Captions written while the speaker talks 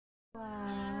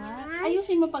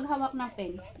ayusin mo paghawak ng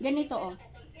pen. Ganito, oh.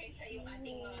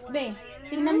 Be,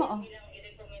 tingnan mo, oh.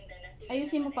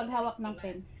 Ayusin mo paghawak ng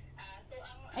pen.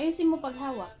 Ayusin mo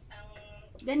paghawak.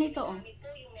 Ganito, oh.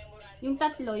 Yung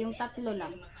tatlo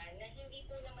lang.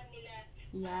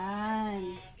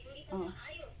 Yan. Oh.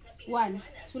 1.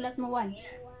 Sulat mo 1.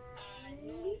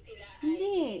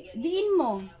 Hindi. Diin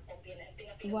mo.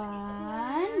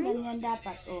 1. Ganyan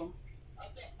dapat, oh.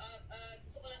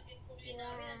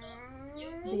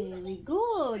 Very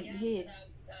good. Here.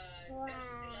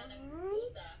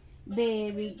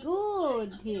 Very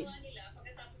good. Here.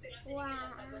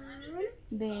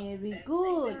 Very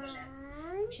good.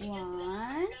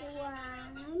 1.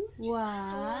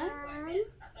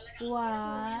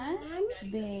 1.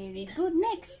 Very good.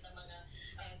 Next.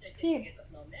 Here.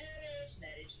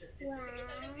 1.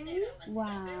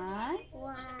 1.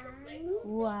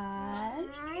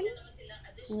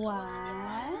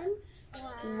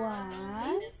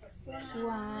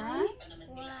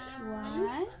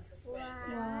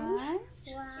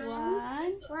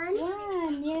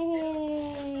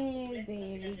 Yay!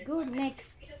 Very good.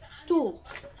 Next. 2.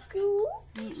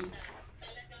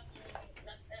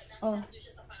 Oh.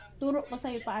 Turo ko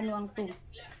sa'yo paano ang 2.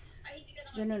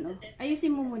 Ganun, oh.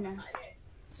 Ayusin mo muna.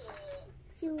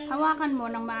 Hawakan mo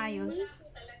ng maayos.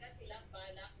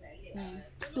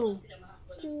 2.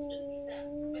 2.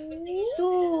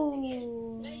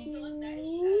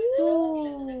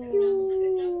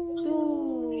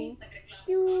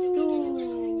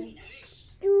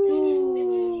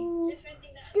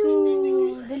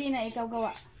 Dali na, ikaw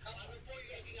gawa.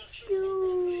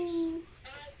 2.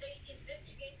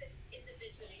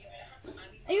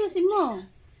 Ayusin mo.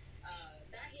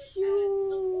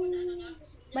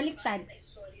 Baliktad.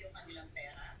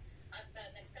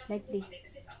 Like this.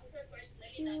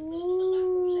 2.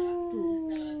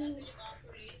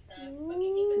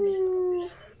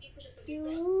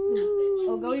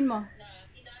 O, gawin mo.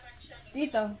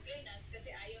 Dito.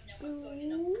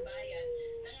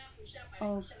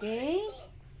 Okay.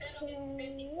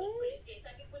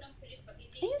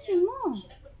 Ayusin mo.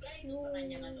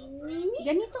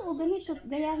 Ganito, o ganito.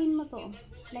 Gayahin mo to.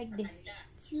 Like this.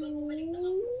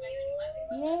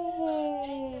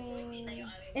 Yay!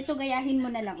 Ito, gayahin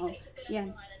mo na lang, oh.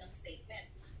 Yan.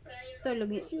 Ito,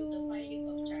 lugi.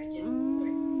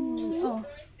 Oh,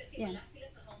 yan.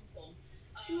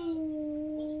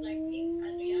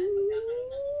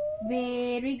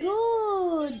 Very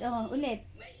good. Oh, ulit.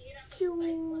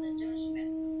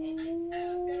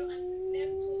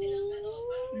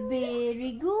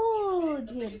 Very good.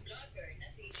 Here.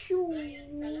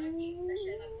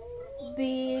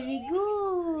 Very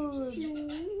good. Very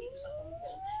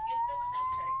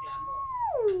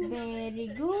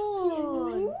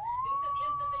good.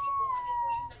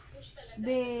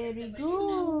 Very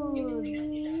good.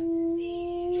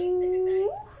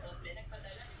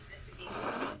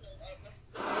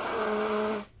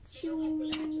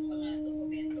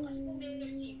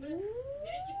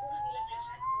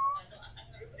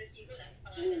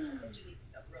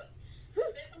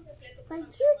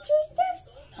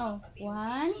 Oh,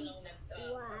 1,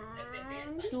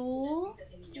 2,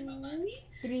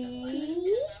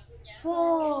 3,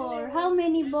 4. How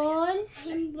many ball?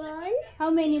 How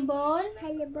many ball?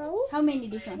 How many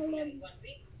this one?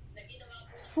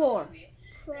 4.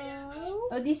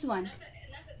 Oh, this one.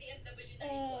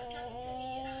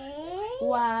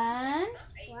 1,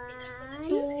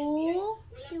 2,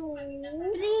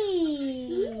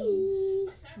 3.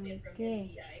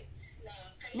 Okay.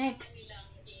 Next.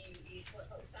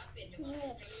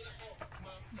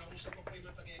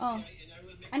 Oh.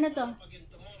 Ano to?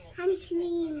 Ice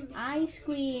cream. Ice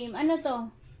cream. Ano to?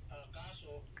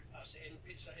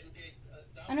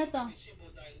 Ano to?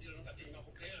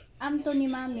 Amto ni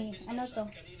Mami. Ano to?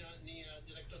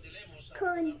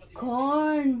 Corn.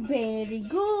 Corn. Very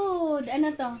good.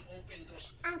 Ano to?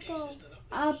 Apple.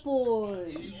 Apple.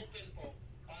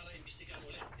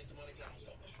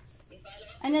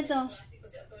 Ano to?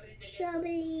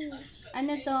 Strawberry.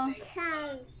 Ano to?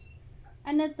 Cow.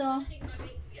 Ano to?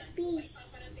 Fish.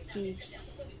 Fish.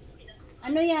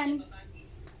 Ano yan?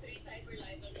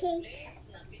 Cake.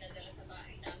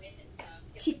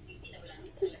 Chip.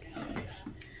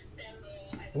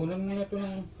 Kunan mo na ito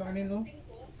ng kanin, no?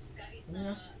 Ano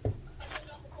na?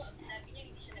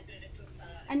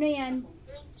 Ano yan?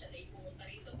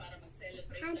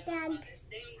 Hotdog.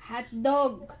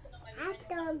 Hotdog.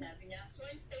 Hotdog.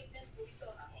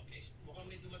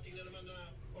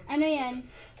 Ano yan?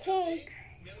 Cake.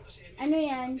 Ano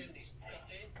yan?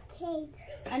 Cake.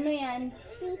 Ano yan?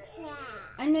 Pizza.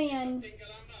 Ano yan?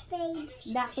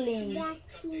 Face. Duckling.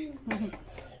 Ducky.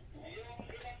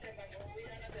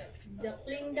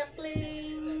 Duckling,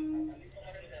 duckling.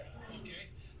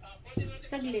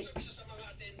 Saglit.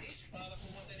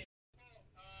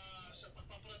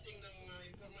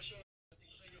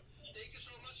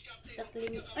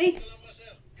 Duckling. Ay!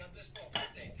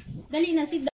 Dali na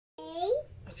si Apple.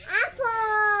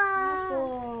 Apple.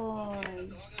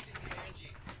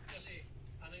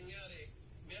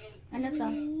 Ano to?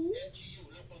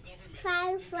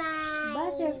 Firefly.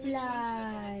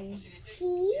 Butterfly. C.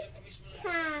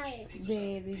 Cow.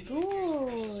 Very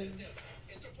good.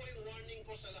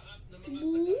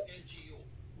 D.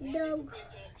 Dog.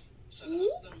 E.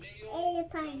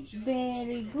 Elephant.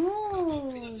 Very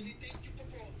good.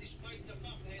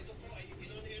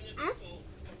 F.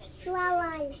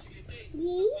 Flower.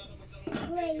 G.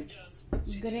 Grapes.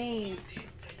 Great.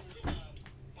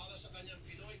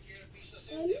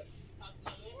 N.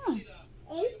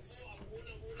 H.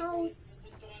 House.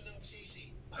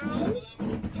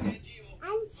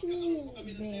 And tree.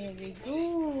 Very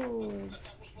good.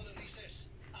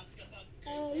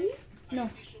 N. No.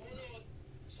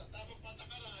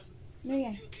 No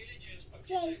yan.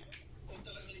 Chase.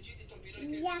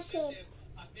 Jacket.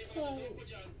 K.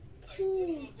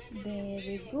 Key.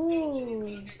 Very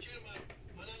good.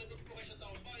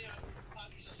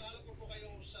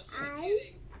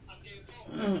 I.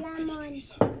 Lemon.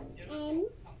 M.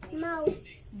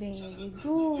 Mouse. Very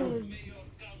good.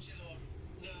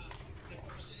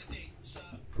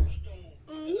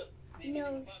 N.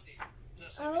 Nose.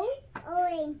 O.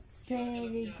 Orange.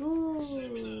 Very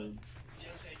good.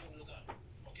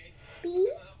 P.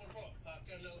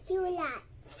 Tulip.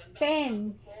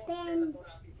 Pen. Pen.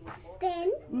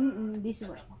 Pen. This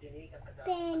one.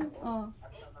 Pen. Oh.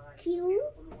 Q.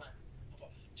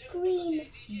 Queen.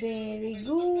 Very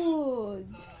good.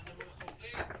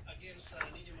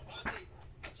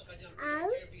 R.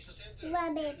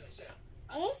 Rabbit.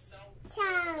 S.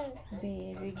 Child.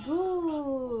 Very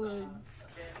good.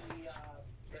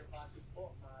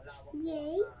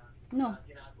 J. No.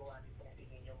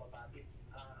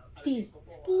 T.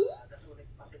 T.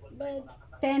 Bed.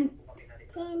 Tent.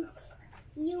 Tent.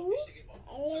 U.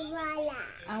 Umbrella.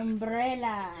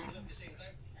 Umbrella.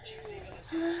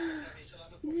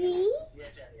 V.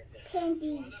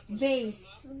 Candy. Vase.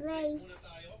 Vase.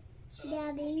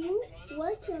 W.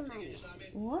 Watermelon.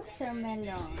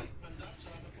 Watermelon.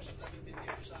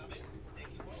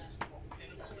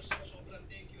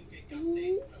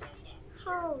 Z.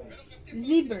 Hose.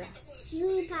 Zebra.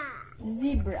 Zebra.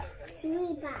 Zebra.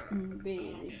 Zebra.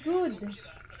 Very good.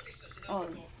 All.